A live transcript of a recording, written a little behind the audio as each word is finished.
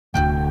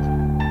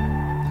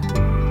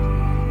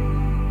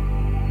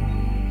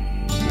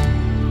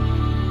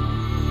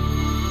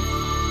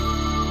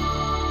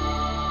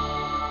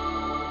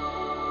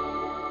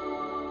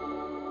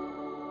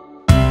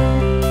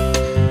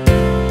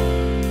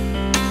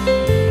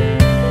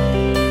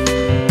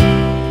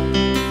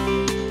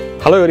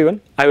Hello everyone,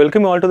 I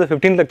welcome you all to the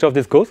 15th lecture of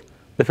this course.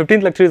 The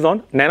 15th lecture is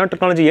on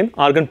nanotechnology in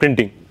organ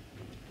printing.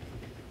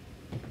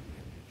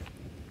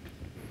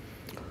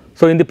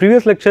 So in the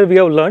previous lecture we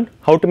have learned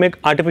how to make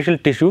artificial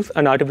tissues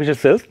and artificial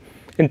cells.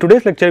 In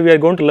today's lecture we are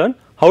going to learn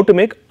how to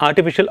make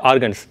artificial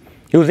organs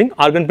using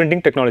organ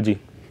printing technology.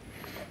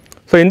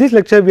 So in this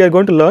lecture we are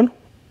going to learn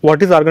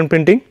what is organ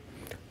printing,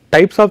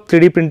 types of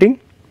 3D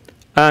printing,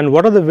 and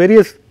what are the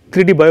various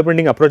 3D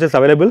bioprinting approaches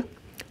available,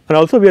 and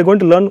also we are going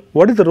to learn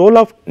what is the role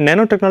of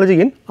nanotechnology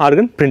in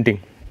organ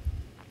printing.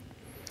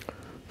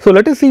 So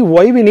let us see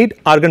why we need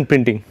organ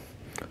printing.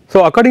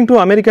 So according to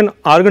American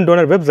organ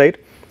donor website,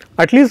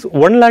 at least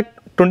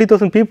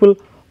 1,20,000 people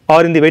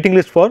are in the waiting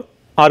list for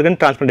organ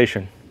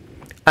transplantation,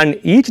 and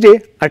each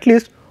day at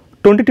least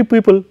 22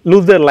 people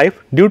lose their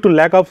life due to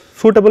lack of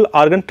suitable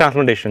organ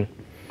transplantation.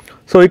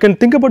 So you can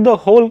think about the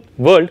whole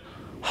world,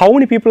 how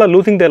many people are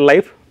losing their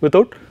life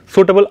without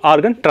suitable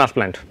organ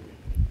transplant.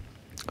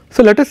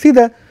 So let us see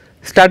the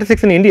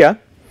statistics in India.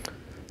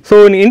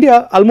 So in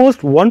India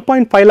almost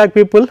 1.5 lakh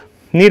people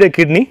need a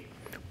kidney,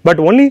 but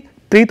only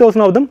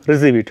 3,000 of them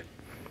receive it,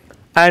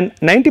 and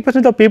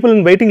 90% of people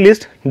in waiting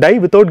list die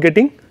without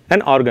getting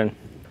an organ.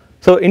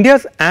 So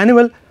India's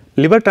annual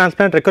liver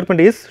transplant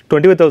requirement is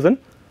 25,000,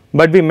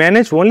 but we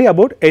manage only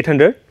about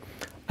 800,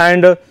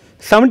 and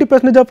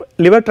 70% of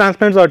liver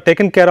transplants are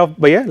taken care of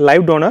by a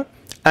live donor,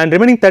 and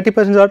remaining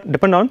 30% are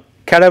depend on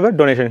cadaver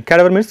donation.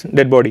 Cadaver means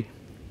dead body.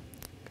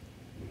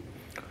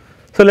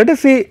 So let us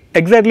see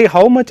exactly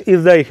how much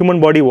is the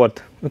human body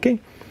worth. Okay,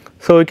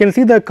 so you can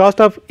see the cost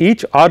of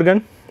each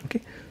organ.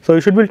 Okay, so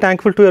you should be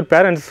thankful to your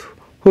parents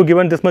who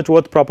given this much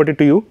worth property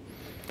to you.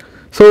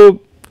 So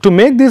to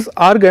make this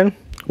organ,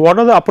 what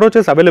are the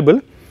approaches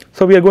available?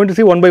 So we are going to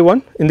see one by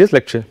one in this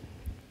lecture.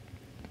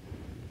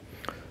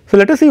 So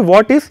let us see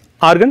what is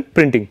organ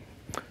printing.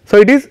 So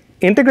it is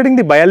integrating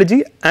the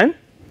biology and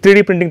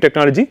 3D printing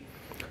technology.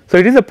 So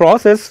it is a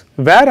process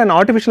where an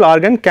artificial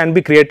organ can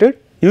be created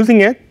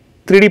using a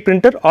 3D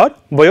printer or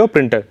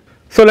bioprinter.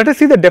 So let us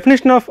see the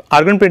definition of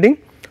organ printing.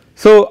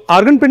 So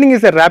organ printing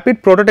is a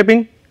rapid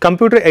prototyping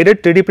computer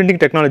aided 3D printing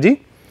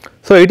technology.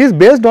 So it is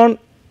based on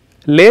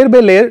layer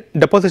by layer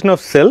deposition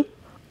of cell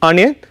on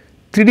a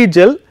 3D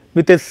gel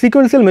with a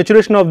sequential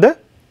maturation of the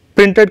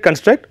printed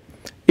construct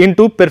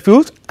into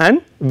perfused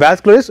and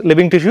vascularized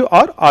living tissue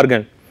or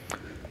organ.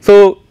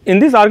 So in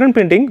this organ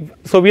printing,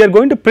 so we are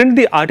going to print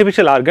the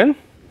artificial organ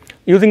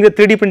using the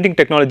 3D printing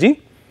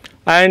technology,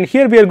 and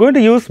here we are going to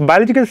use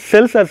biological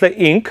cells as the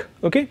ink,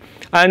 okay,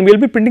 and we will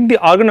be printing the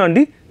organ on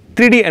the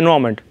 3D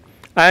environment,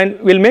 and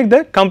we will make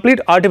the complete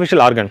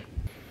artificial organ.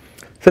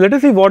 So let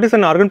us see what is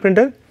an organ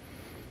printer.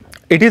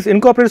 It is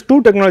incorporates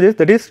two technologies,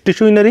 that is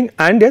tissue engineering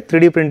and a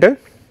 3D printer.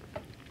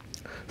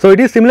 So it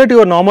is similar to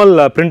your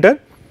normal printer,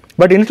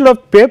 but instead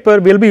of paper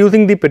we will be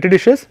using the petri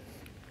dishes,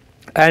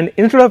 and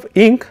instead of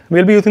ink we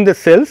will be using the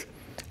cells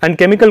and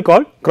chemical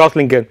called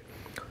cross-linker.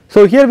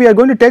 So here we are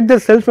going to take the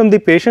cells from the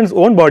patient's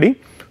own body,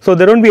 so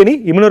there will not be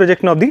any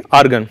immunorejection of the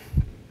organ.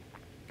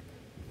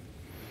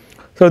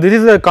 So this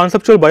is a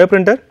conceptual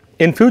bioprinter.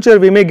 In future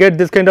we may get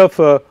this kind of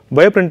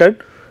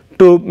bioprinter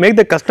to make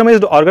the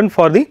customized organ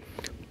for the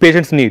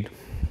patient's need.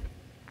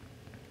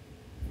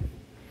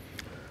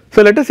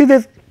 So let us see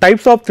the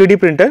types of 3D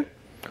printer.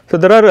 So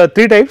there are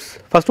three types.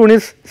 First one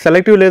is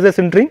selective laser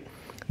sintering,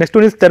 next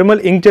one is thermal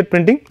inkjet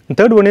printing, and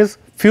third one is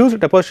fused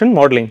deposition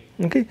modeling.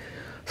 Okay.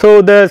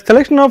 So the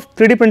selection of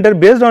 3D printer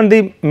based on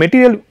the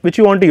material which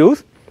you want to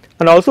use,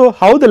 and also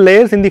how the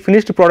layers in the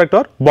finished product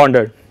are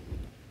bonded.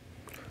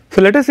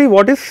 So let us see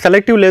what is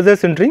selective laser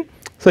sintering.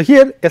 So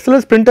here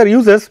SLS printer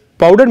uses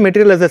powdered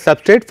material as a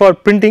substrate for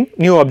printing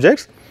new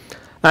objects,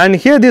 and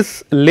here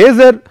this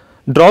laser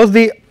draws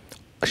the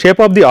shape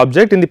of the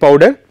object in the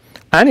powder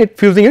and it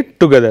fusing it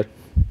together.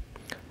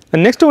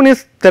 And next one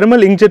is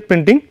thermal inkjet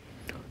printing.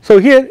 So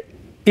here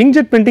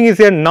inkjet printing is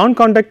a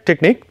non-contact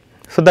technique,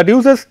 so that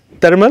uses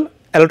thermal,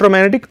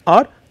 electromagnetic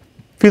or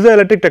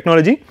piezoelectric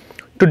technology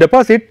to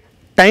deposit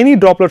tiny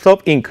droplets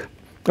of ink.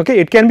 Okay,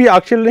 it can be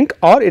actual ink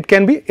or it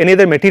can be any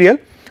other material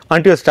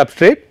onto a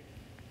substrate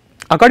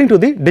according to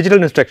the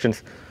digital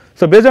instructions.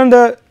 So based on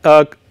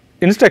the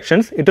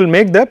instructions it will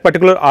make the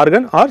particular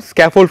organ or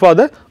scaffold for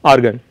the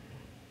organ.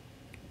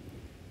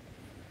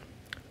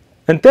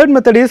 And third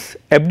method is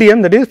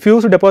FDM, that is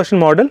fused deposition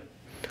model,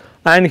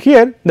 and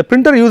here the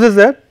printer uses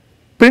a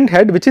print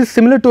head which is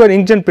similar to an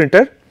inkjet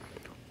printer,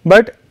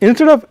 but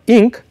instead of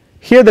ink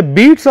here the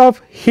beads of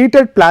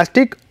heated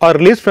plastic are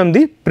released from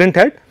the print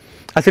head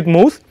as it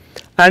moves,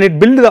 and it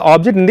builds the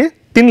object in the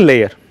thin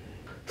layer.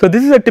 So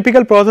this is a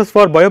typical process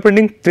for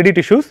bioprinting 3D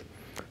tissues.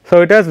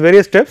 So it has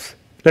various steps.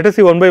 Let us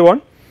see one by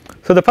one.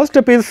 So the first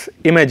step is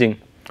imaging.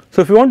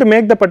 So if you want to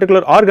make the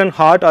particular organ,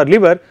 heart or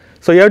liver,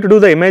 so you have to do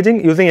the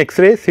imaging using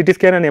X-ray, CT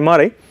scan and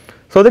MRI,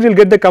 so that you will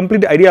get the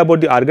complete idea about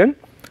the organ.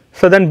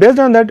 So then based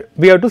on that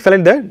we have to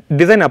select the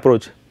design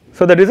approach.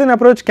 So the design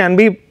approach can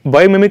be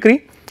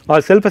biomimicry or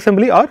self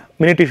assembly or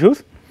mini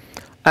tissues,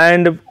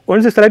 and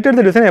once you selected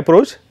the design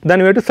approach, then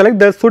you have to select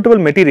the suitable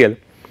material.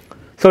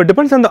 So it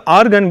depends on the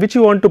organ which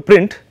you want to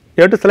print,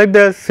 you have to select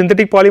the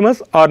synthetic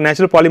polymers or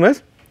natural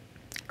polymers,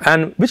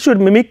 and which should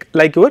mimic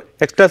like your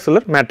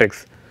extracellular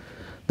matrix.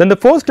 Then the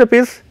fourth step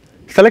is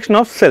selection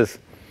of cells.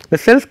 The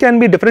cells can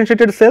be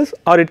differentiated cells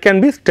or it can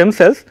be stem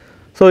cells.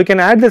 So, you can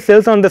add the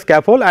cells on the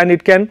scaffold and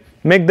it can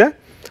make the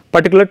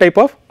particular type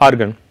of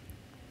organ.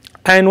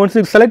 And once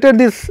you selected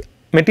this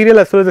material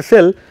as well as the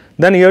cell,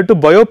 then you have to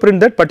bioprint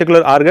that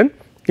particular organ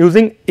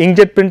using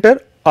inkjet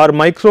printer or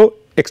micro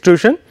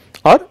extrusion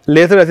or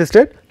laser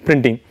assisted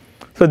printing.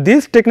 So,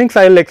 these techniques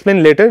I will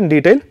explain later in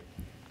detail.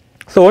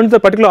 So, once the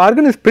particular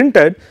organ is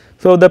printed,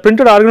 so the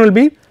printed organ will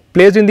be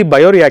placed in the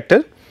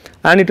bioreactor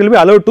and it will be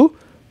allowed to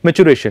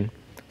maturation.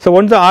 So,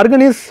 once the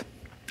organ is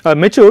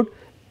matured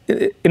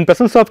in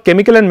presence of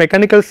chemical and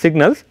mechanical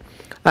signals,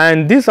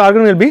 and this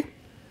organ will be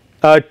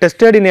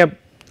tested in a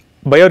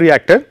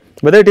bioreactor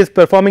whether it is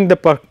performing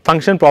the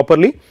function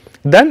properly,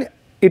 then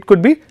it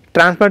could be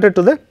transplanted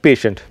to the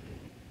patient.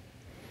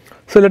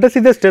 So, let us see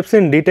the steps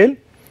in detail.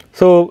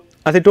 So,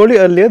 as I told you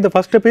earlier, the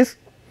first step is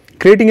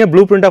creating a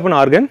blueprint of an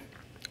organ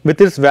with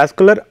its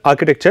vascular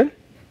architecture,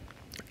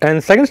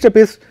 and second step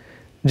is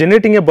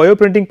generating a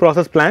bioprinting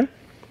process plan,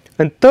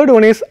 and third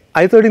one is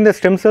isolating the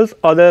stem cells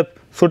or the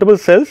suitable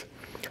cells,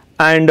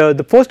 and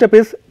the fourth step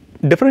is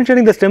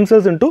differentiating the stem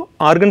cells into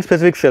organ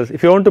specific cells.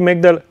 If you want to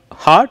make the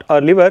heart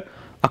or liver,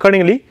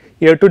 accordingly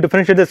you have to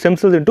differentiate the stem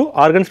cells into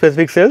organ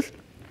specific cells.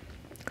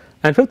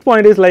 And fifth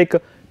point is like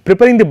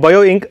preparing the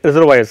bio ink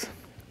reservoirs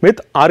with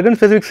organ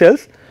specific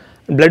cells,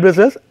 blood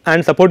vessels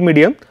and support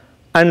medium,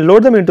 and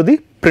load them into the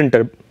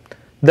printer.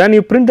 Then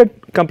you print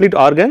that complete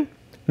organ,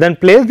 then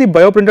place the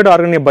bioprinted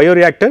organ in a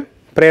bioreactor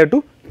prior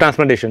to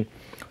transplantation.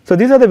 So,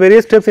 these are the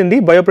various steps in the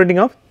bioprinting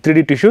of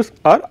 3D tissues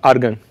or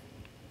organ.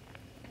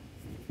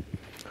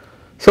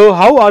 So,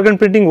 how organ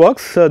printing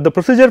works? The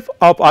procedure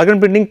of organ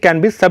printing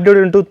can be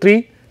subdivided into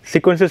 3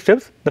 sequential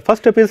steps. The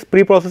first step is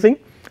pre-processing,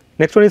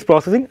 next one is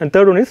processing, and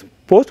third one is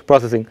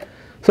post-processing.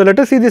 So, let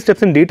us see these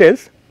steps in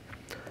details.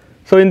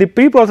 So, in the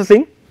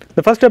pre-processing,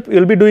 the first step you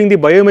will be doing the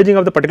bioimaging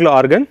of the particular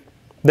organ,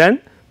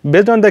 then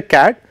based on the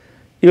CAD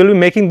you will be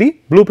making the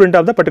blueprint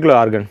of the particular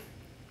organ,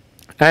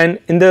 and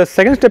in the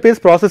second step is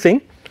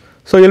processing.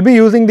 So, you will be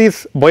using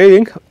this bio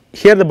ink.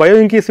 Here the bio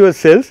ink is your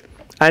cells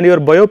and your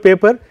bio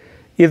paper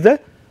is the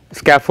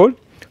scaffold.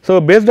 So,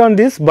 based on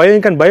this bio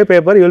ink and bio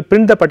paper you will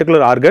print the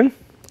particular organ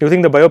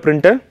using the bio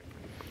printer.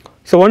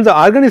 So, once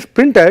the organ is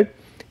printed,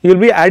 you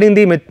will be adding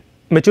the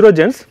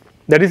maturogens,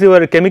 that is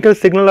your chemical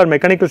signal or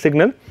mechanical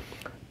signal,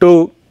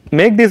 to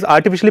make this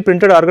artificially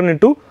printed organ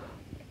into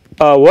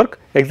work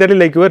exactly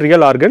like your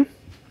real organ.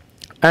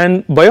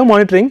 And bio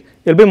monitoring,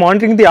 you will be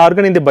monitoring the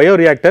organ in the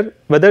bioreactor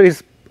whether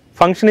its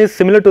function is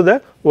similar to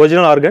the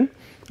original organ.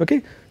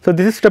 Okay. So,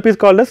 this step is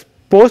called as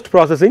post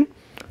processing.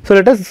 So,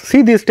 let us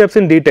see these steps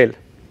in detail.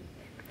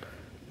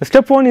 The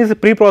step 1 is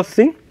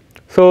pre-processing.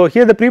 So,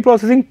 here the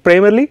pre-processing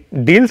primarily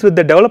deals with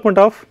the development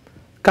of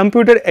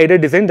computer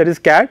aided design, that is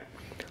CAD,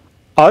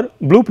 or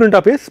blueprint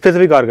of a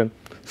specific organ.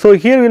 So,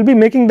 here we will be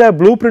making the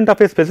blueprint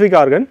of a specific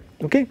organ.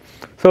 Okay.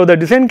 So, the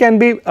design can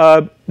be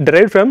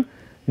derived from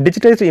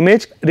digitized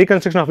image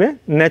reconstruction of a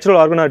natural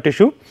organ or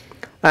tissue,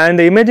 and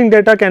the imaging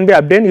data can be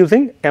obtained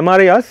using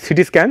MRI or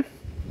CT scan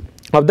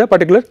of the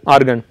particular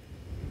organ.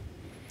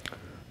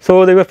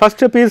 So, the first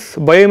step is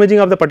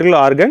bioimaging of the particular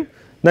organ,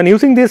 then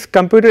using this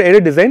computer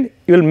aided design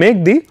you will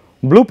make the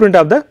blueprint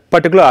of the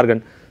particular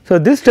organ. So,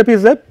 this step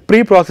is the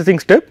pre-processing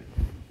step,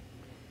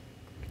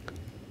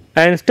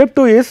 and step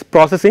 2 is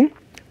processing.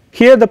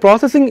 Here the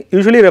processing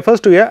usually refers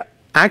to a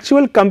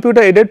actual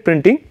computer aided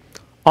printing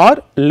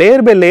or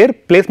layer by layer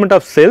placement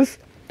of cells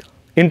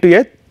into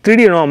a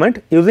 3D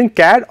environment using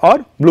CAD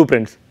or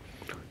blueprints.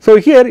 So,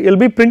 here you will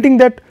be printing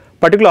that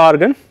particular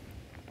organ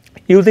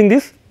using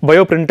these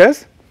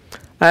bioprinters,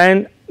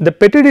 and the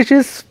petri dish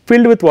is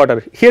filled with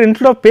water. Here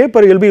instead of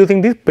paper you will be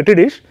using this petri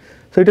dish.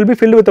 So, it will be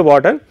filled with the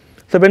water.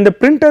 So, when the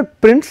printer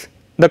prints,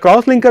 the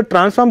cross-linker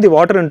transforms the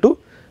water into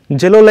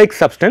jello like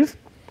substance,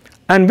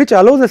 and which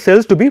allows the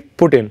cells to be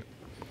put in.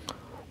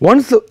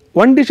 Once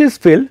one dish is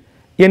filled,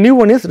 a new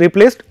one is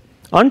replaced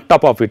on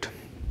top of it.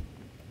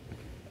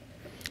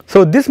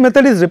 So, this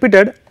method is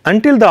repeated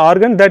until the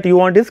organ that you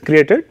want is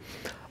created.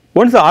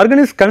 Once the organ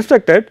is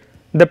constructed,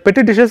 the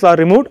petri dishes are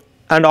removed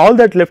and all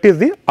that left is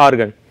the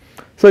organ.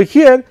 So,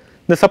 here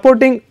the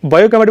supporting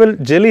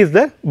biocompatible gel is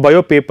the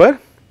bio paper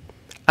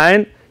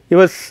and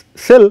your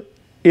cell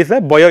is a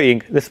bio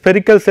ink. The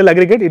spherical cell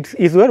aggregate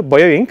is your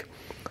bio ink.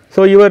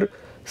 So, your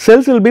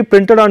cells will be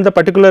printed on the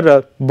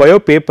particular bio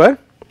paper.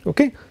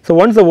 Okay. So,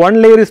 once the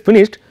one layer is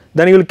finished,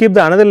 then you will keep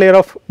the another layer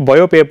of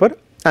bio paper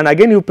and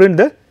again you print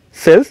the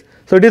cells.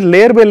 So, it is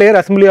layer by layer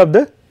assembly of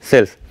the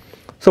cells.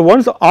 So,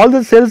 once all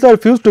the cells are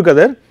fused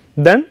together,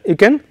 then you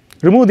can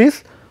remove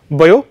this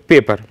bio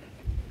paper.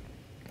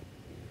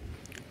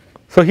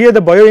 So, here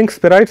the bio ink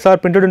spheroids are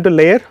printed into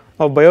layer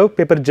of bio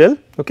paper gel.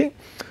 Okay.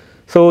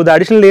 So, the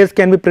additional layers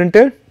can be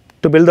printed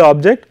to build the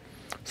object.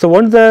 So,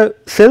 once the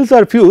cells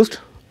are fused,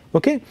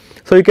 okay,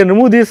 so you can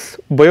remove this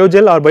bio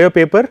gel or bio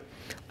paper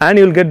and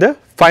you will get the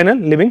final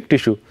living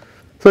tissue.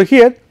 So,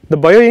 here the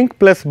bio ink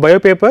plus bio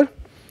paper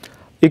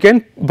you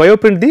can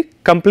bioprint the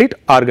complete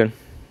organ.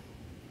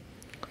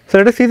 So,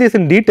 let us see this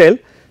in detail.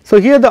 So,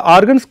 here the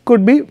organs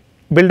could be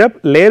built up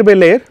layer by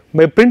layer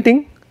by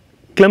printing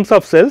clumps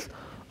of cells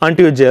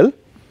onto a gel.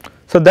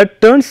 So,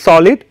 that turns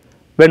solid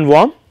when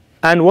warm,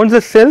 and once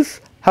the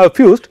cells have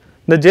fused,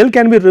 the gel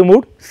can be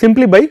removed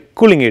simply by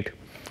cooling it.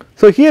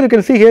 So, here you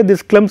can see here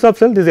these clumps of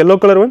cell, this yellow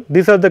color one,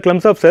 these are the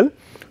clumps of cell.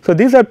 So,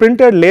 these are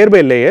printed layer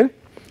by layer,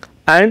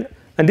 and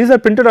these are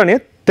printed on a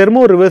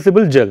thermo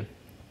reversible gel.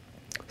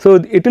 So,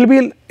 it will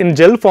be in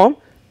gel form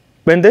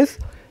when this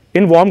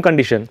in warm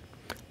condition,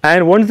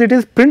 and once it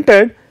is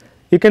printed,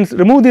 you can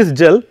remove this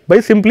gel by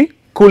simply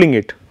cooling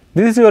it.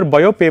 This is your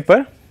bio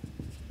paper,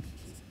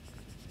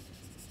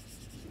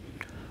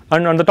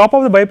 and on the top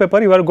of the bio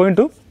paper you are going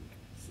to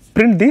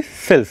print these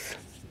cells.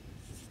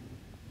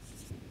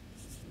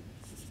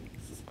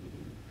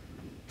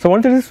 So,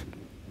 once it is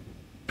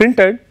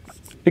printed,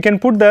 you can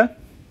put the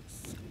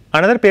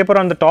another paper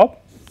on the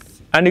top,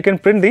 and you can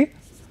print the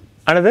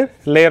another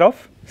layer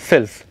of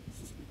cells.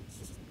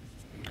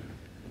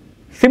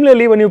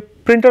 Similarly, when you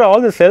printed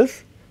all the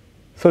cells,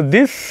 so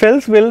these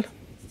cells will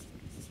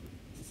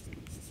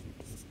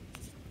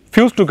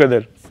fuse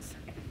together.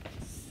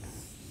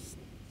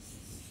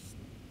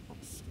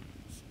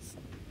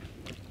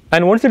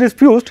 And once it is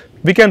fused,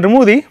 we can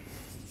remove the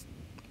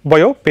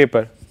bio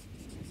paper.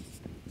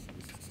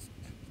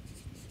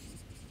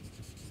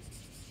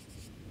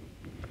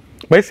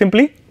 By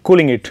simply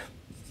cooling it.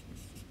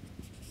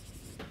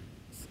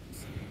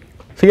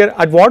 So, here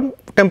at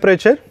what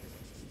temperature?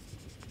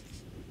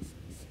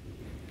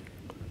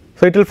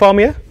 So, it will form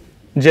a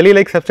jelly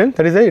like substance,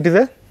 that is it is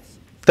a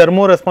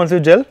thermo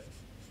responsive gel.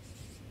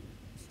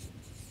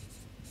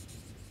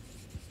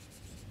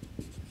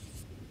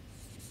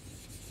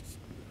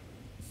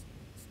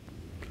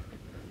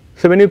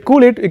 So, when you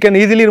cool it, you can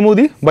easily remove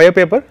the bio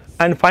paper,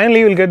 and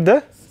finally you will get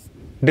the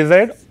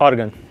desired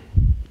organ.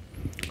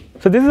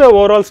 So, this is the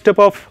overall step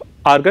of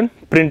organ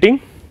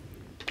printing.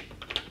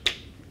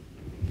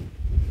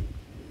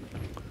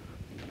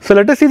 So,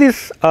 let us see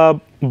these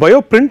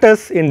bio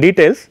printers in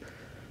details.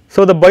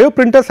 So, the bio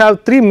printers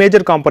have three major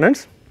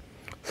components.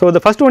 So, the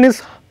first one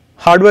is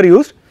hardware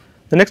used,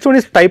 the next one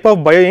is type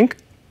of bio ink,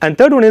 and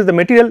third one is the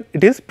material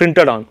it is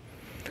printed on.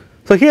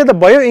 So, here the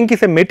bio ink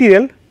is a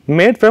material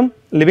made from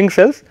living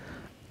cells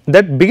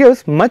that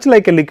behaves much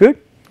like a liquid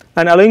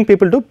and allowing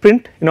people to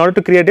print in order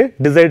to create a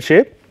desired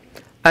shape.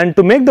 And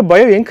to make the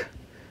bio ink,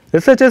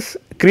 researchers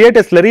create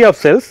a slurry of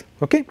cells,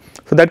 okay.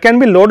 So, that can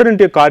be loaded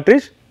into a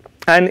cartridge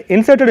and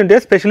inserted into a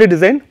specially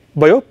designed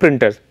bio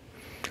printer,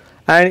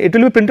 and it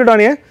will be printed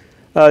on a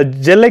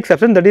gel like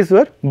substance, that is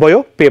your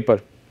bio paper.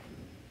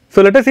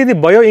 So, let us see the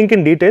bio ink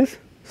in details.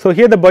 So,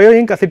 here the bio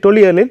ink, as I told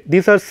you earlier,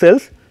 these are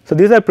cells. So,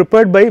 these are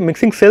prepared by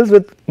mixing cells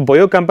with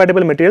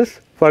biocompatible materials,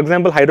 for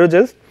example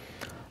hydrogels,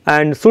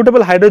 and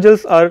suitable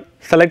hydrogels are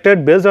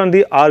selected based on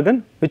the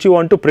organ which you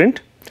want to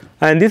print,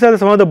 and these are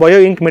some of the bio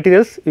ink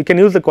materials. You can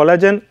use the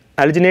collagen,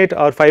 alginate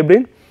or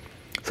fibrin.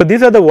 So,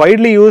 these are the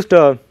widely used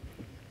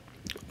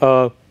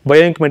bio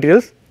ink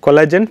materials,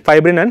 collagen,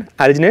 fibrin and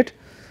alginate.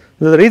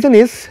 The reason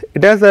is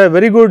it has a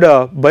very good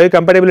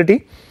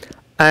biocompatibility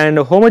and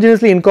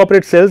homogeneously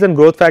incorporate cells and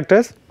growth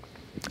factors,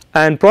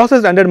 and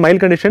processed under mild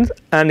conditions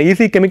and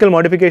easy chemical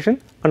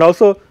modification, and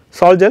also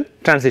sol gel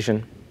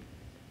transition.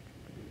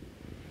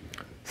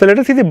 So, let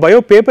us see the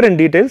bio paper in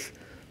details.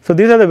 So,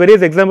 these are the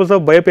various examples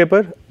of bio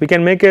paper. We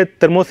can make a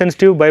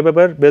thermosensitive bio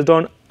paper based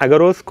on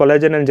agarose,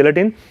 collagen and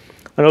gelatin,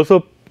 and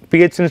also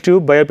pH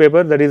sensitive bio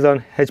paper, that is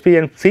on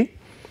HPMC,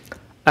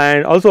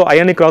 and also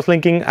ionic cross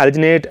linking,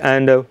 alginate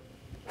and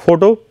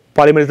photo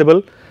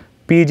polymerizable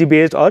PEG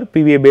based or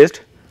PVA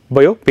based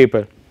bio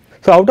paper.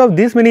 So, out of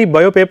these many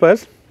bio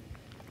papers,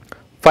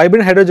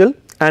 fibrin hydrogel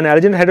and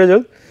alginate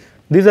hydrogel,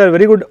 these are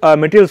very good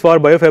materials for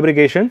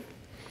biofabrication.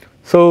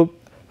 So,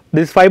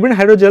 this fibrin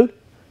hydrogel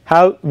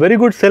have very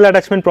good cell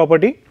attachment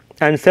property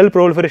and cell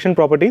proliferation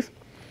properties,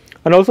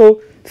 and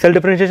also cell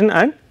differentiation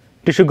and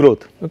tissue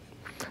growth.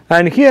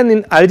 And here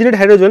in alginate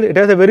hydrogel, it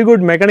has a very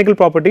good mechanical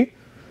property,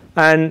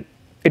 and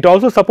it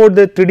also supports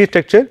the 3D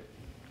structure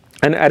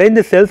and arrange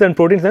the cells and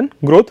proteins and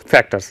growth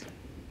factors.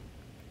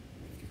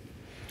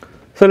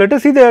 So, let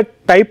us see the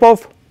type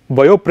of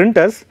bio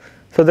printers.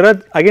 So, there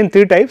are again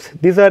three types.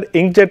 These are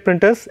inkjet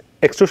printers,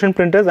 extrusion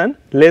printers and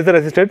laser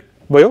assisted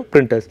bio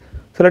printers.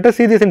 So, let us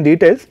see this in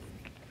details.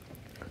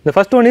 The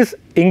first one is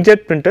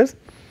inkjet printers.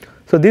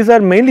 So, these are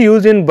mainly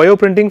used in bio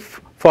printing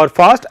for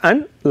fast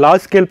and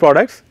large scale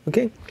products,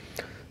 okay.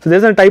 So, there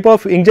is a type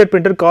of inkjet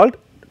printer called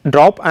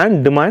drop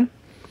and demand.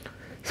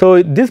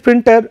 So, this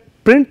printer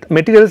print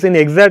materials in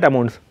exact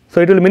amounts.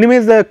 So, it will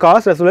minimize the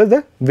cost as well as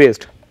the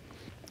waste.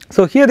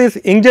 So, here this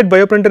inkjet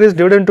bio printer is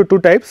divided into two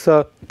types,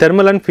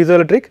 thermal and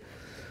piezoelectric.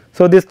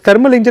 So, these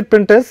thermal inkjet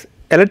printers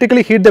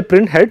electrically heat the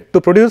print head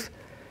to produce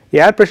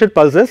air pressure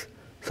pulses.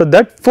 So,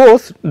 that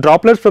force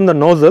droplets from the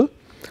nozzle,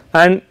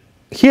 and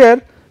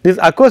here these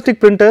acoustic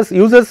printers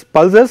uses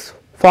pulses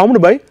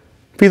formed by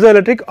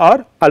piezoelectric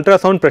or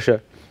ultrasound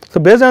pressure. So,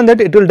 based on that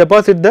it will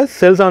deposit the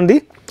cells on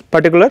the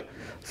particular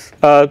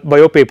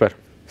bio paper.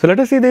 So let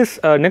us see this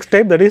next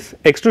type, that is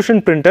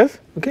extrusion printers.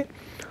 Okay.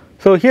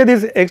 So here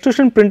this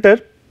extrusion printer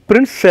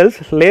prints cells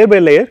layer by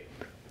layer.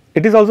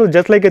 It is also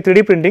just like a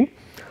 3D printing,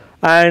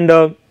 and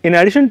in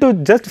addition to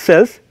just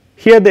cells,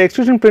 here the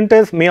extrusion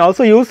printers may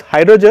also use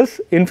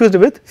hydrogels infused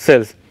with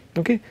cells.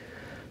 Okay.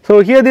 So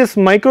here these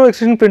micro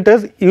extrusion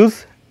printers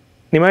use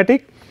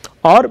pneumatic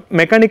or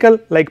mechanical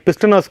like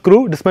piston or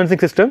screw dispensing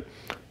system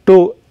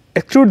to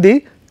extrude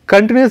the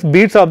continuous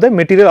beads of the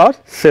material or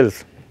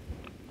cells.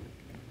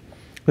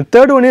 The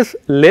third one is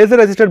laser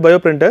assisted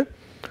bioprinter.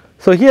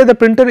 So here the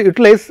printer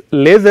utilizes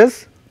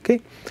lasers, okay,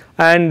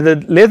 and the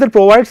laser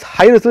provides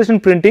high resolution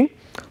printing,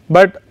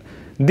 but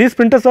these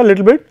printers are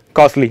little bit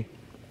costly.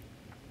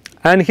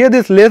 And here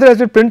these laser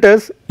assisted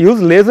printers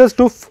use lasers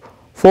to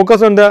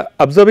focus on the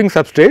absorbing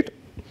substrate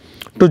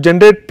to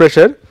generate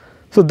pressure.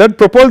 So that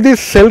propels the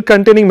cell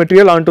containing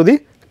material onto the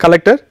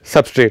collector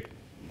substrate.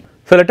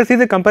 So let us see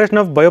the comparison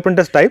of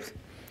bioprinters types.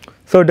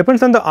 So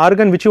depends on the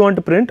organ which you want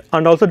to print,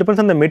 and also depends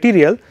on the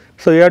material.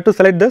 So you have to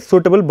select the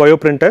suitable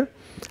bioprinter,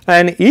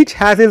 and each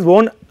has its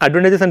own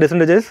advantages and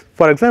disadvantages.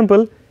 For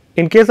example,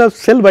 in case of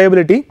cell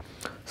viability,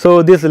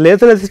 so this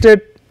laser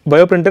assisted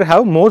bioprinter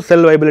have more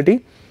cell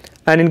viability,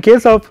 and in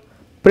case of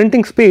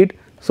printing speed,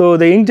 so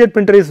the inkjet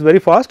printer is very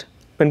fast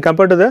when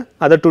compared to the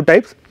other two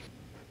types.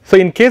 So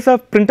in case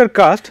of printer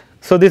cost,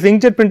 so this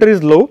inkjet printer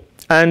is low,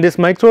 and this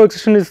micro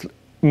extrusion is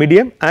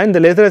medium, and the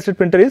laser assisted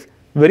printer is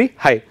very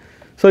high.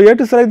 So you have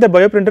to select the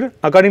bioprinter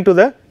according to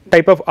the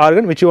type of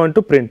organ which you want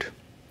to print.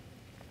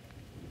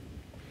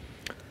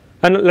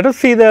 And let us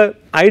see the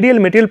ideal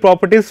material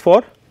properties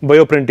for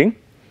bioprinting.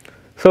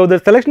 So the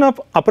selection of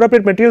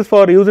appropriate materials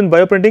for use in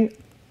bioprinting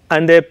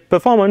and their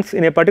performance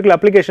in a particular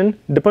application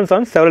depends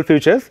on several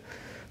features.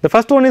 The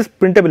first one is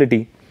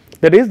printability,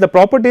 that is the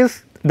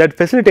properties that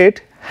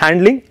facilitate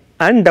handling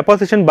and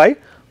deposition by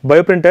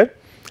bioprinter,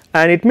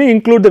 and it may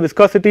include the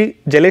viscosity,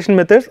 gelation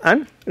methods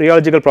and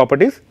rheological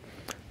properties.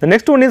 The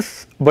next one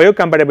is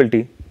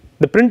biocompatibility.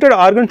 The printed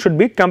organ should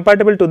be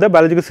compatible to the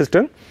biological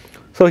system.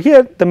 So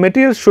here the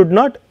material should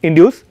not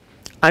induce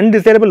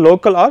undesirable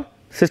local or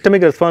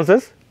systemic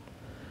responses,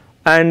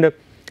 and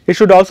it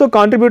should also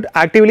contribute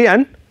actively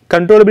and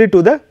controllably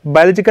to the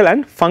biological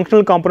and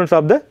functional components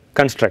of the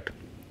construct.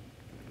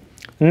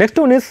 Next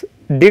one is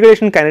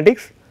degradation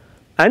kinetics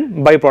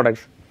and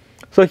byproducts.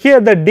 So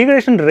here the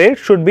degradation rate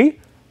should be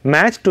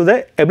matched to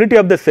the ability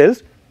of the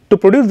cells to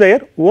produce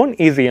their own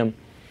ECM.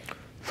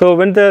 So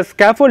when the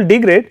scaffold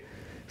degrade,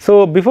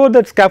 so before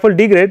that scaffold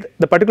degrade,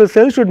 the particular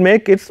cell should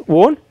make its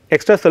own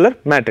extracellular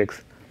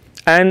matrix,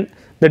 and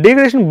the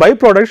degradation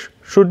byproducts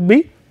should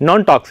be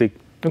non-toxic.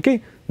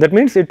 Okay, that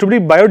means it should be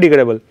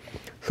biodegradable.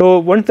 So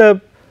once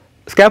the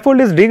scaffold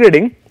is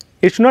degrading,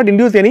 it should not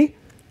induce any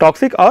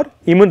toxic or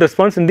immune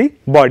response in the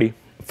body.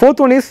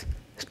 Fourth one is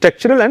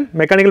structural and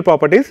mechanical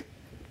properties.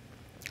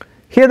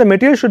 Here the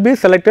material should be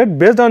selected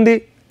based on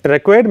the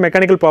required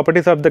mechanical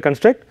properties of the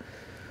construct.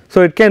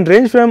 So it can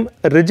range from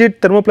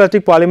rigid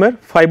thermoplastic polymer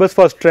fibers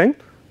for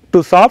strength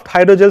to soft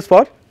hydrogels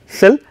for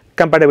cell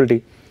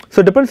compatibility.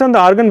 So depends on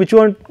the organ which you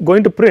are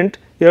going to print,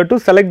 you have to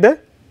select the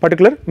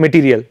particular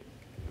material.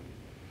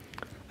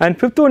 And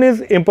fifth one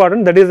is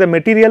important, that is the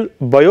material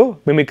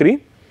biomimicry.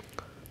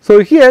 So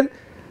here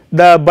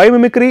the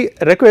biomimicry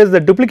requires the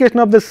duplication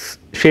of the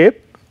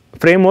shape,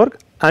 framework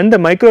and the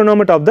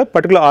microenvironment of the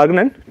particular organ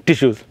and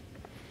tissues.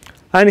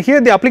 And here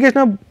the application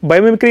of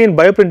biomimicry in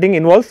bioprinting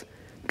involves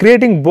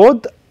creating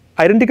both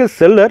identical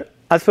cellular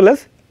as well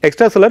as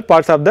extracellular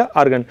parts of the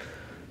organ.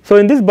 So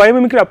in this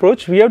biomimicry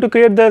approach, we have to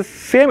create the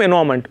same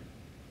environment.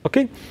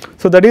 Okay,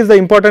 so that is the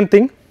important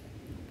thing.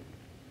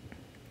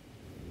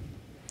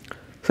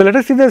 So let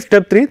us see the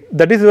step 3,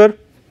 that is your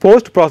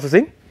post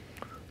processing.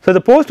 So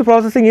the post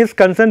processing is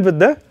concerned with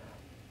the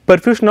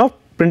perfusion of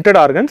printed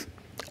organs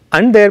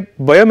and their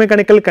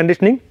biomechanical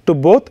conditioning to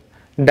both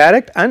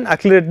direct and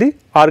accelerate the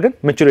organ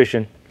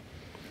maturation.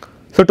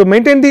 So to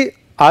maintain the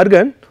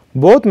organ,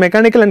 both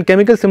mechanical and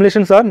chemical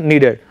stimulations are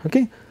needed.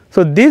 Okay,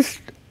 so these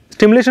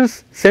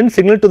stimulations send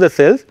signal to the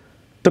cells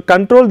to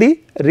control the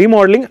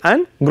remodeling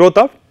and growth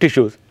of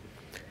tissues.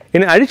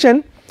 In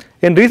addition,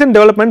 in recent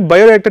development,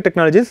 bioreactor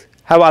technologies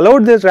have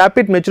allowed the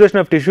rapid maturation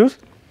of tissues,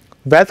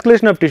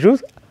 vascularization of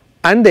tissues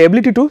and the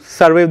ability to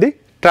survive the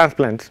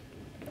transplants.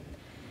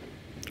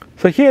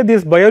 So here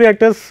these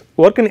bioreactors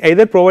work in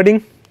either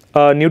providing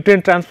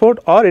nutrient transport,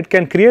 or it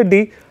can create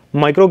the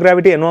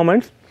microgravity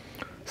environments.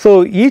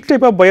 So each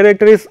type of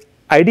bioreactor is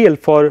ideal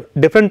for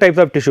different types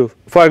of tissue.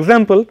 For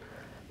example,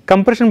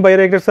 compression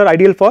bioreactors are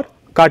ideal for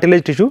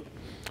cartilage tissue.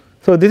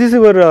 So this is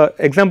your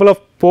example of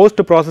post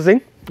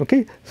processing.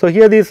 Okay, so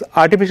here this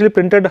artificially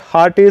printed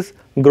heart is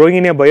growing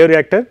in a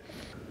bioreactor.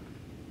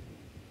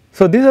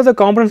 So these are the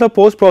components of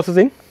post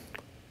processing.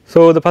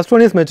 So the first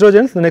one is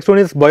metrogens, the next one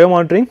is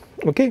biomonitoring.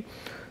 Okay,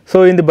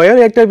 so in the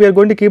bioreactor we are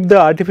going to keep the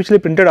artificially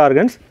printed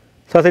organs.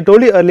 So as I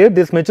told you earlier,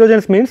 this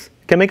metrogens means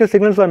chemical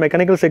signals or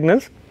mechanical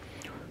signals.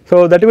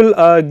 So that will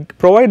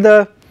provide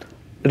the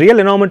real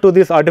environment to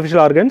these artificial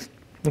organs.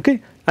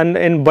 Okay, and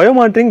in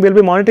biomonitoring we will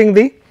be monitoring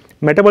the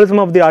metabolism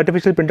of the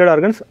artificial printed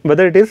organs,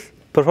 whether it is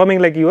performing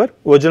like your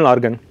original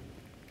organ.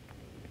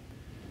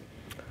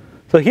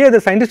 So here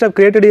the scientists have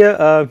created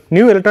a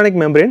new electronic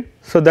membrane,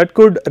 so that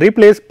could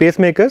replace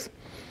pacemakers,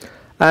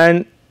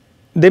 and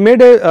they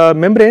made a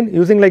membrane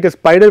using like a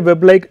spider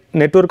web like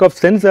network of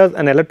sensors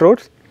and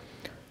electrodes,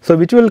 so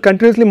which will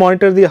continuously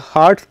monitor the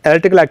heart's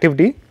electrical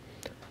activity,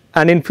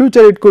 and in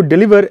future it could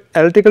deliver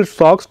electrical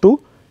shocks to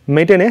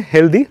maintain a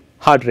healthy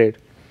heart rate.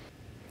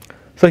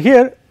 So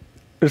here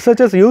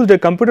researchers used a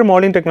computer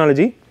modeling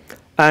technology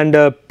and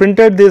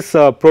printed this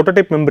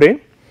prototype membrane,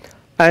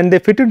 and they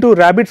fit into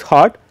rabbit's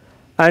heart,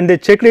 and they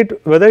checked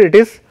it whether it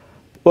is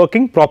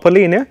working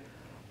properly in a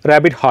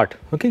rabbit heart.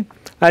 Okay.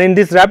 And in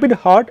this rabbit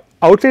heart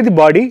outside the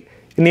body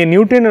in a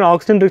nutrient and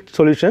oxygen rich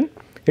solution,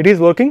 it is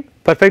working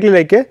perfectly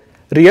like a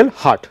real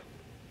heart.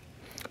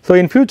 So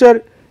in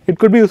future it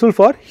could be useful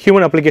for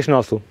human application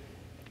also.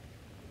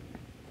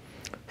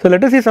 So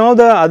let us see some of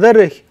the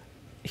other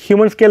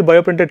human scale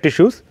bioprinted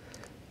tissues.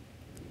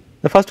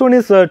 The first one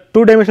is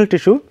two-dimensional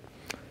tissue,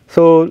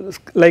 so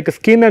like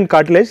skin and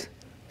cartilage.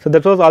 So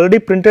that was already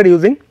printed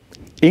using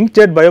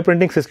inkjet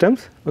bioprinting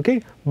systems,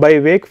 okay, by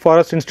Wake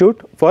Forest Institute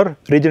for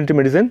Regenerative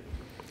Medicine.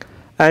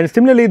 And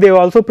similarly they have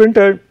also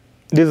printed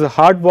this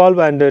heart valve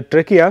and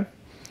trachea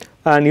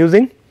and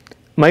using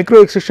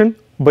micro extrusion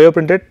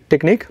bioprinted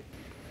technique.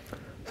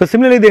 So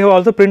similarly they have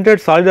also printed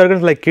solid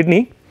organs like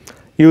kidney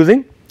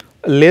using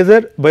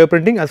laser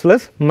bioprinting as well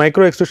as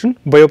micro extrusion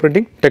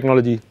bioprinting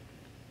technology.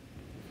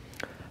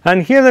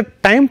 And here the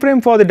time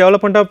frame for the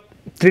development of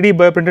 3D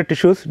bioprinted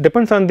tissues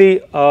depends on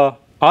the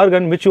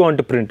organ which you want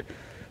to print.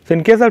 So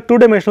in case of two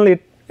dimensional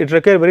it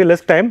requires very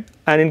less time,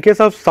 and in case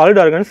of solid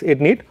organs it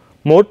need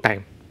more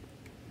time.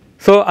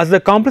 So as the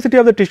complexity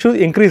of the tissue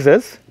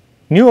increases,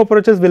 new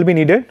approaches will be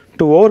needed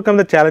to overcome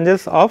the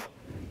challenges of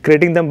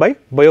creating them by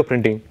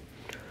bioprinting.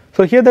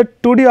 So here the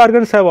 2D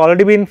organs have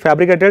already been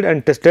fabricated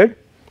and tested,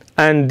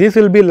 and this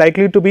will be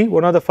likely to be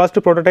one of the first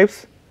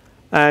prototypes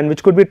and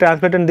which could be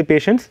transplanted in the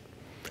patients.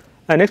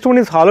 And next one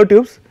is hollow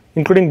tubes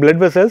including blood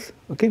vessels.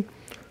 Okay.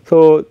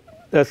 So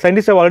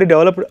scientists have already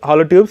developed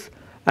hollow tubes,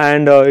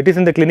 and it is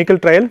in the clinical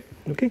trial.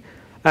 Okay.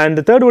 And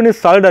the third one is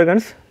solid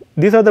organs.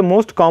 These are the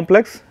most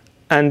complex,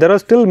 and there are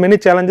still many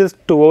challenges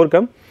to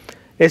overcome,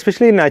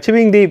 especially in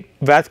achieving the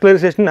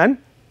vascularization and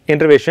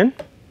intervention.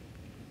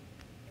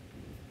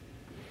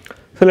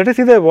 So let us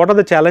see what are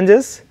the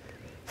challenges.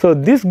 So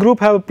this group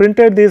have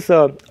printed this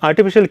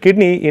artificial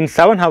kidney in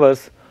 7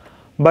 hours,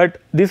 but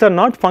these are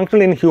not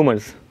functional in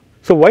humans.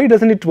 So why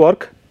does not it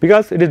work?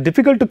 Because it is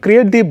difficult to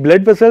create the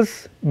blood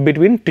vessels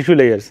between tissue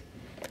layers,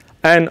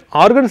 and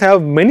organs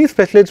have many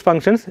specialized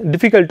functions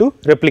difficult to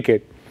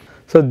replicate.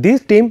 So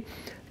this team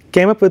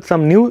came up with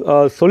some new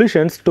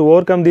solutions to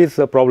overcome this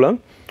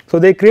problem. So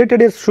they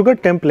created a sugar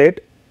template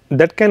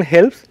that can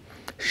help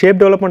shape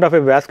development of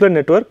a vascular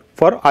network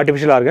for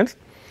artificial organs,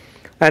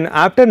 and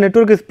after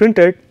network is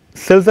printed,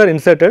 cells are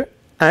inserted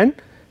and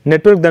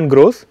network then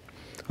grows.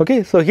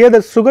 Okay. So here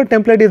the sugar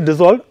template is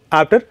dissolved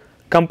after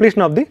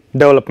completion of the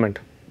development.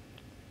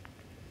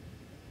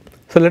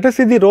 So let us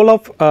see the role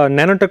of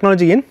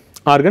nanotechnology in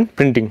organ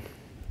printing.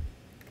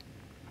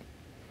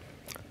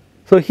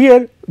 So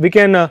here we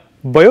can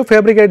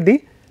biofabricate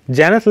the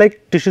Janus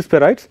like tissue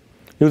spheroids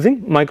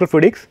using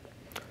microfluidics.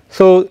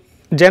 So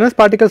Janus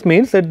particles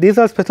means that these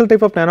are special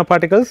type of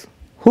nanoparticles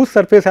whose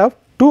surface have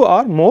 2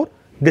 or more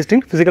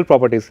distinct physical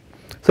properties.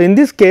 So in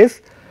this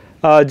case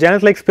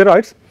Janus like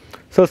spheroids,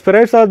 so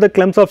spheroids are the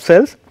clumps of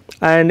cells,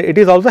 and it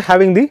is also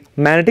having the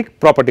magnetic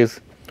properties.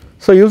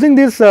 So using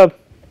these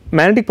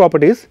magnetic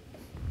properties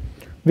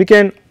we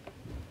can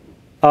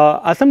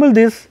assemble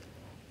this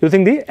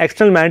using the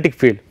external magnetic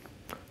field.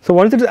 So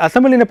once it is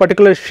assembled in a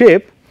particular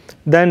shape,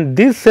 then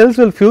these cells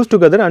will fuse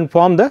together and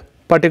form the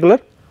particular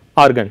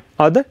organ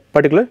or the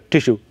particular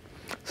tissue.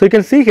 So you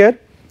can see here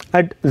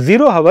at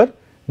 0 hour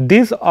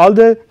these all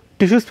the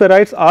tissue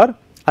spheroids are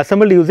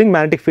assembled using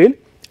magnetic field,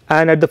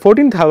 and at the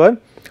 14th hour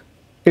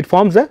it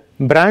forms a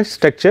branch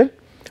structure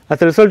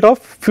as a result of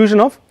fusion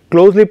of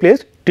closely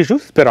placed tissue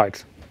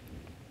spheroids.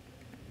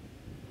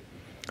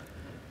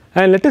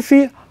 And let us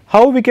see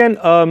how we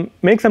can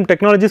make some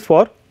technologies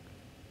for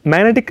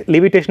magnetic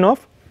levitation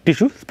of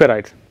tissue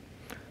spheroids.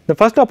 The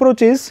first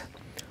approach is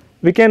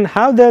we can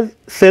have the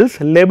cells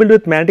labeled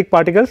with magnetic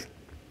particles,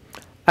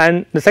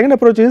 and the second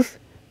approach is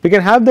we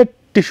can have the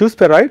tissue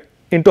spheroid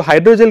into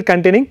hydrogel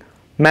containing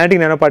magnetic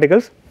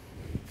nanoparticles,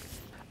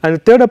 and the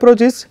third approach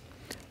is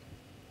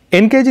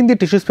encaging the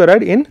tissue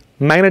spheroid in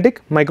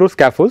magnetic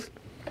microscaffolds.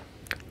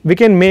 We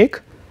can make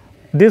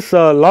this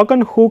lock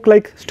and hook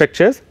like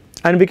structures,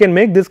 and we can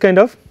make this kind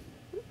of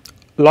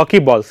locky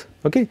balls.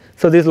 Okay.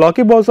 So these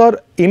locky balls are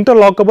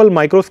interlockable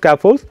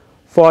microscaffolds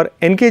for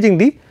encaging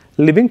the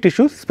living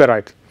tissue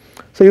spheroids.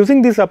 So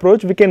using this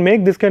approach we can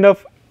make this kind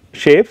of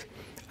shapes,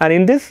 and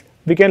in this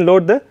we can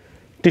load the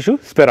tissue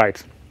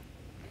spheroids.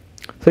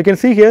 So you can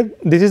see here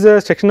this is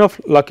a section of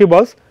locky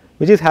balls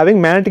which is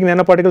having magnetic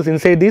nanoparticles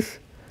inside this.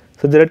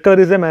 So the red color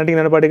is the magnetic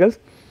nanoparticles,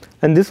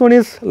 and this one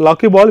is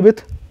locky ball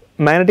with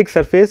magnetic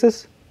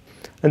surfaces,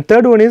 and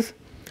third one is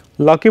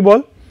locky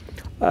ball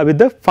with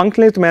the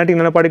functionalized magnetic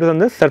nanoparticles on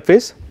the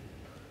surface.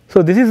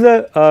 So this is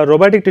the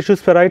robotic tissue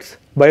spheroids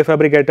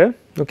biofabricator.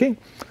 Okay.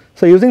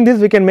 So using this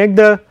we can make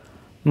the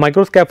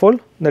microscaffold,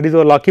 that is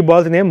our lucky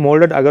balls in a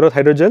molded agarose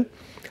hydrogel,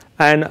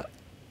 and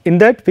in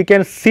that we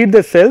can seed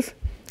the cells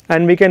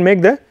and we can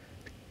make the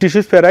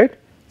tissue spheroid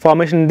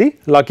formation in the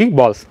lucky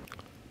balls.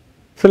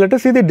 So let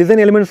us see the design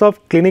elements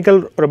of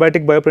clinical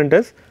robotic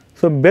bioprinters.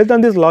 So based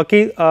on these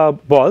lucky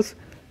balls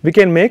we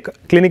can make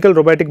clinical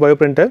robotic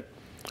bioprinter.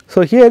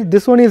 So here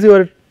this one is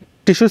your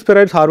tissue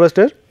spheroids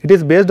harvester. It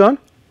is based on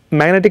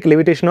magnetic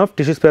levitation of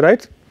tissue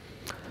spheroids,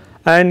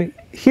 and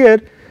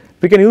here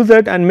we can use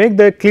that and make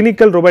the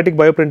clinical robotic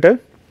bioprinter,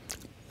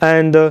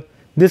 and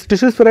these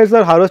tissue spheroids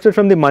are harvested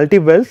from the multi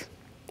wells,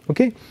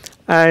 okay,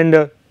 and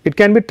it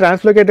can be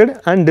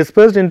translocated and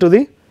dispersed into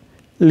the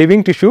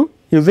living tissue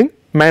using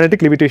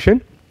magnetic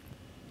levitation.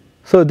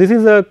 So this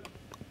is a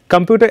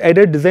computer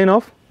aided design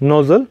of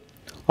nozzle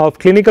of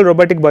clinical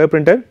robotic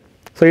bioprinter.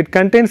 So it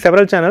contains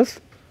several channels.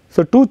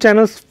 So 2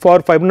 channels for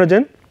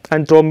fibrinogen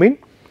and thrombin,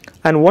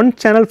 and 1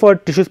 channel for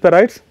tissue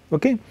spheroids,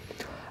 okay,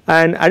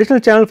 and additional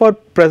channel for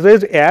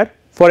pressurized air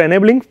for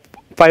enabling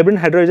fibrin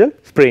hydrogel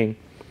spraying.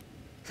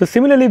 So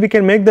similarly we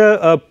can make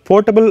the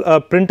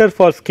portable printer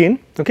for skin,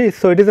 okay.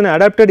 So it is an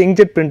adapted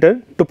inkjet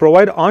printer to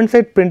provide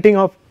on-site printing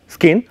of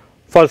skin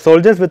for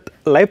soldiers with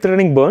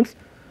life-threatening burns.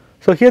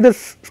 So here the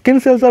skin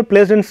cells are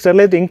placed in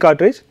sterilized ink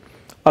cartridge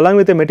along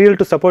with a material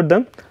to support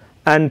them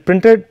and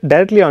printed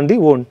directly on the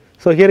wound.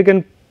 So here you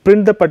can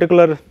print the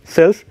particular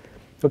cells,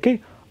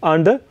 okay,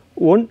 on the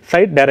wound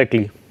site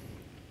directly.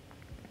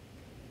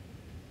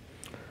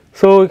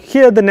 So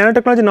here the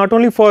nanotechnology not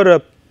only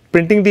for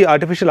printing the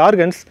artificial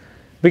organs,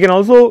 we can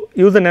also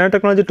use the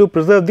nanotechnology to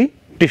preserve the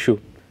tissue.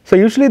 So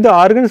usually the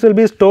organs will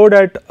be stored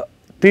at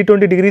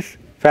 320 degrees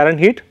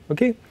Fahrenheit,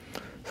 okay.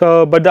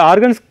 So but the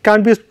organs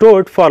can't be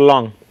stored for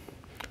long.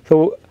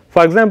 So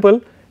for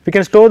example we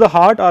can store the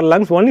heart or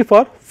lungs only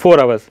for 4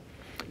 hours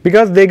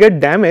because they get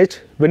damaged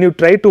when you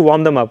try to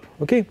warm them up,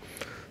 okay.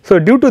 So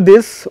due to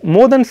this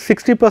more than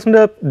 60%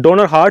 of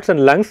donor hearts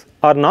and lungs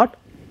are not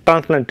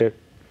transplanted.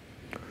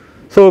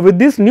 So with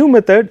this new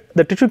method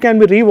the tissue can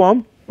be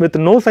rewarmed with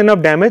no sign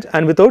of damage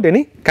and without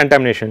any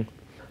contamination.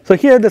 So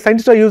here the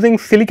scientists are using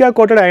silica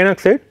coated iron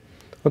oxide,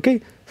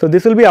 okay. So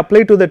this will be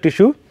applied to the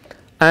tissue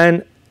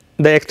and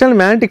the external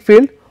magnetic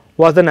field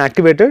was then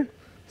activated.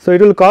 So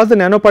it will cause the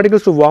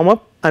nanoparticles to warm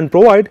up and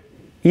provide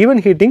even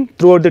heating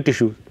throughout the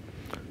tissue.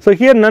 So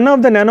here none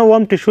of the nano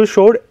warm tissues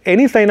showed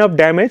any sign of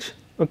damage,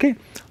 okay,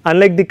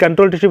 unlike the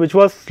control tissue which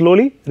was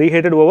slowly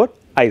reheated over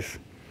ice,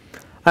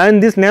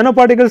 and these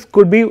nanoparticles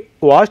could be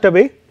washed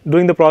away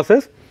during the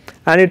process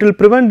and it will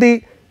prevent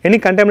the any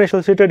contamination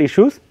associated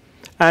issues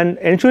and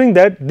ensuring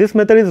that this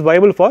method is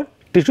viable for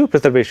tissue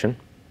preservation.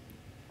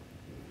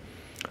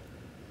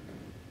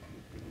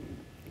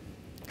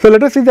 So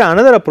let us see the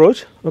another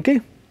approach, okay.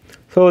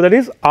 So that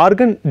is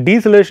organ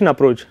deceleration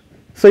approach.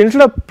 So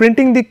instead of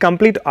printing the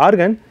complete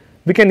organ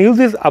we can use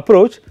this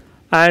approach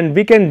and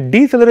we can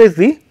decelerate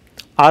the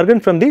organ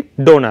from the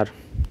donor.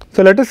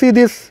 So let us see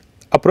this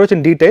approach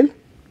in detail.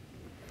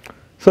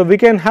 So we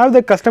can have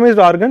the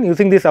customized organ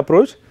using this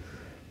approach.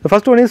 The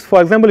first one is,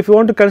 for example, if you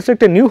want to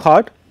construct a new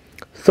heart,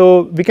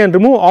 so we can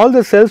remove all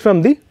the cells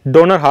from the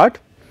donor heart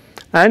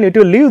and it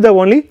will leave the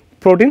only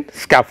protein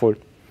scaffold.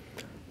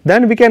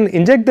 Then we can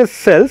inject the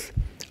cells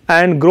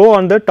and grow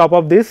on the top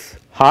of this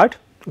heart,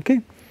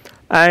 okay,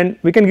 and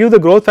we can give the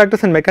growth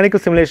factors and mechanical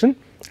simulation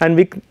and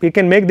we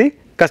can make the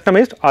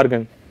customized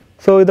organ.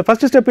 So the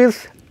first step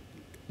is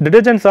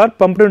detergents are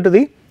pumped into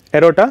the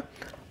aorta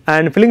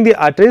and filling the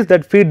arteries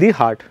that feed the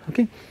heart,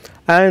 okay,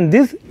 and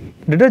these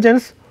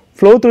detergents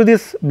flow through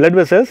these blood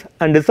vessels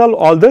and dissolve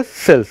all the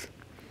cells.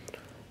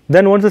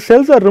 Then once the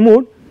cells are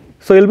removed,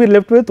 so you will be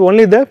left with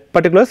only the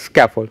particular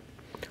scaffold.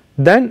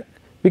 Then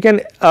we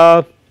can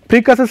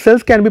precursor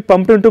cells can be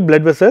pumped into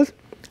blood vessels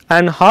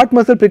and heart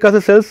muscle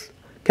precursor cells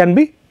can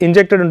be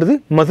injected into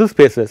the muscle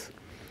spaces.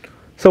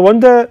 So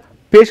once the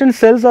patient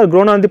cells are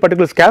grown on the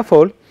particular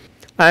scaffold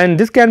and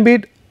this can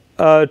be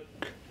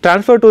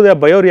transferred to the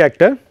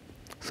bioreactor.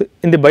 So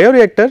in the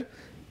bioreactor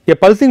a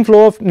pulsing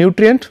flow of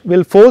nutrient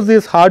will force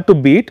this heart to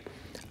beat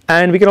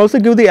and we can also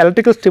give the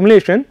electrical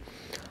stimulation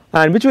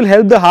and which will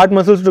help the heart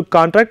muscles to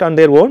contract on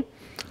their own,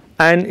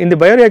 and in the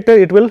bioreactor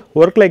it will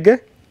work like a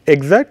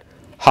exact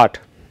heart.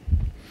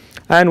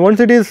 And once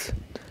it is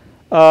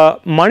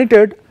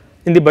monitored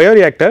in the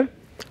bioreactor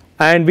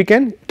and we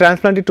can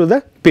transplant it to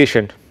the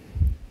patient.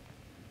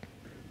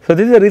 So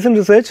this is a recent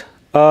research,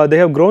 they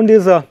have grown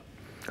this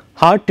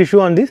heart tissue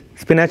on these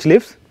spinach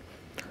leaves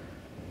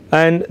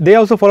and they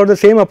also follow the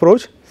same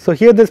approach. So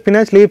here the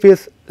spinach leaf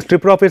is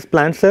stripped off its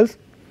plant cells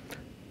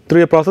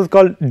through a process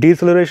called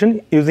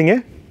deceleration using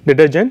a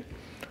detergent,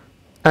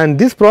 and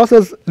this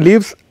process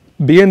leaves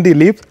behind the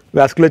leaf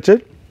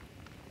vasculature,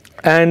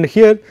 and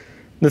here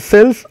the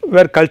cells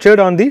were cultured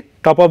on the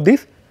top of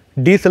these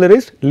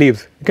decellularized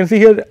leaves. You can see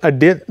here at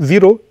day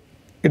 0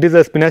 it is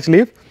a spinach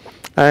leaf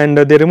and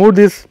they removed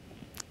these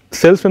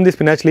cells from the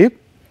spinach leaf,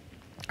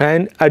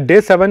 and at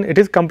day 7 it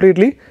is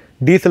completely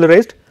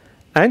decellularized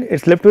and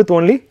it's left with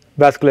only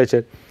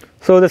vasculature.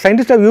 So the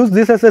scientists have used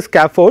this as a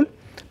scaffold,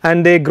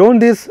 and they grown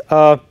these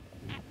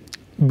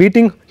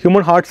beating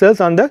human heart cells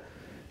on the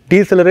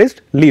decellularized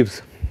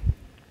leaves.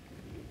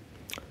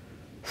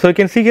 So you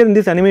can see here in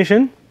this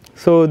animation,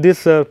 so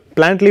this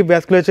plant leaf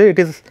vasculature, it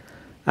is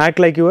act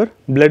like your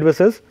blood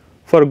vessels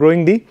for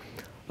growing the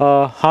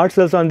heart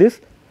cells on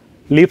this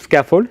leaf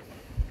scaffold.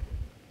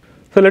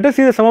 So let us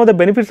see some of the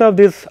benefits of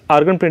this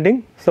organ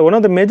printing. So one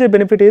of the major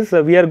benefit is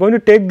we are going to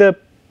take the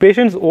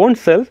patient's own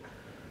cells,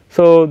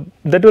 so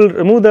that will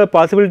remove the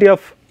possibility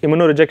of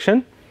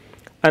immunorejection,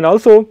 and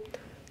also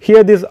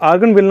here this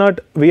organ will not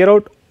wear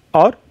out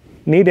or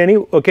need any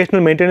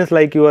occasional maintenance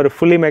like your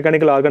fully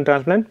mechanical organ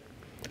transplant.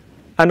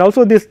 And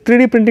also this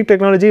 3D printing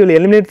technology will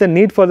eliminate the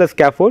need for the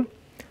scaffold,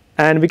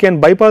 and we can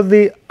bypass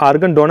the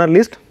organ donor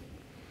list.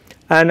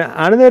 And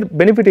another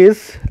benefit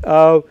is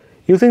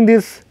using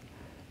this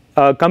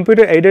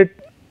computer aided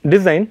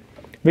design,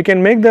 we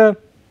can make the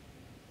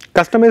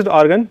customized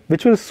organ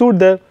which will suit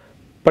the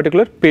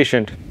particular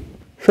patient.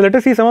 So let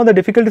us see some of the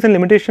difficulties and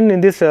limitation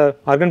in this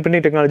organ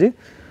printing technology.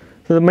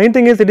 So the main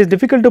thing is it is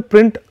difficult to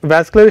print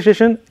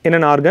vascularization in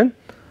an organ.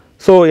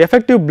 So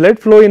effective blood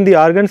flow in the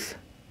organs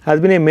has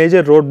been a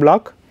major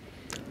roadblock,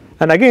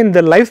 and again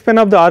the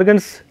lifespan of the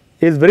organs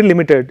is very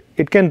limited.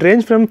 It can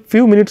range from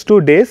few minutes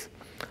to days.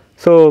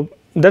 So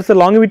that's the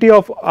longevity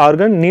of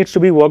organ needs to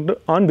be worked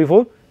on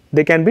before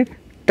they can be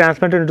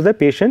transplanted into the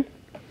patient.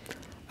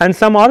 And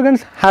some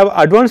organs have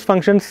advanced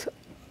functions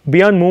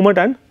beyond movement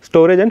and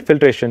storage and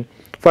filtration.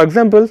 For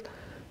example,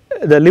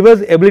 the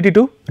liver's ability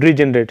to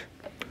regenerate,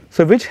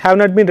 so which have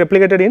not been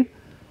replicated in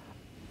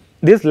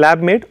this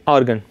lab made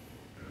organ.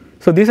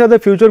 So these are the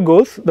future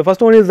goals. The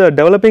first one is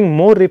developing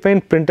more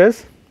refined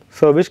printers,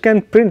 so which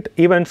can print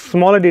even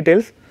smaller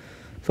details.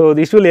 So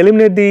this will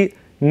eliminate the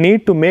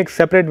need to make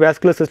separate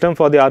vascular system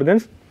for the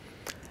organs,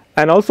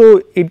 and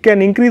also it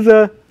can increase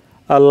the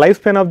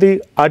lifespan of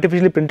the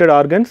artificially printed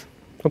organs,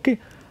 okay.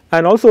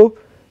 And also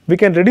we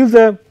can reduce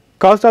the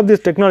cost of this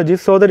technology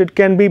so that it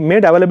can be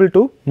made available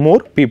to more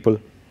people.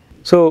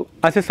 So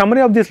as a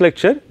summary of this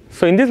lecture,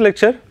 so in this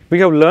lecture we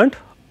have learned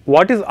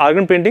what is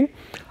organ printing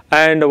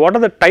and what are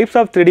the types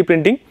of 3D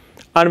printing,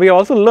 and we have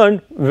also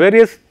learned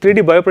various 3D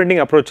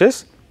bioprinting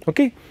approaches,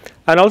 okay.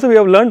 And also we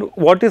have learned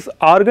what is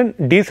organ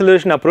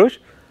decellularization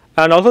approach,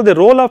 and also the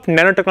role of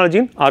nanotechnology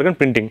in organ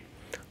printing.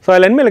 So I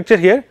will end my lecture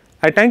here.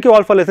 I thank you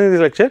all for listening to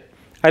this lecture.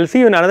 I will see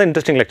you in another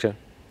interesting lecture.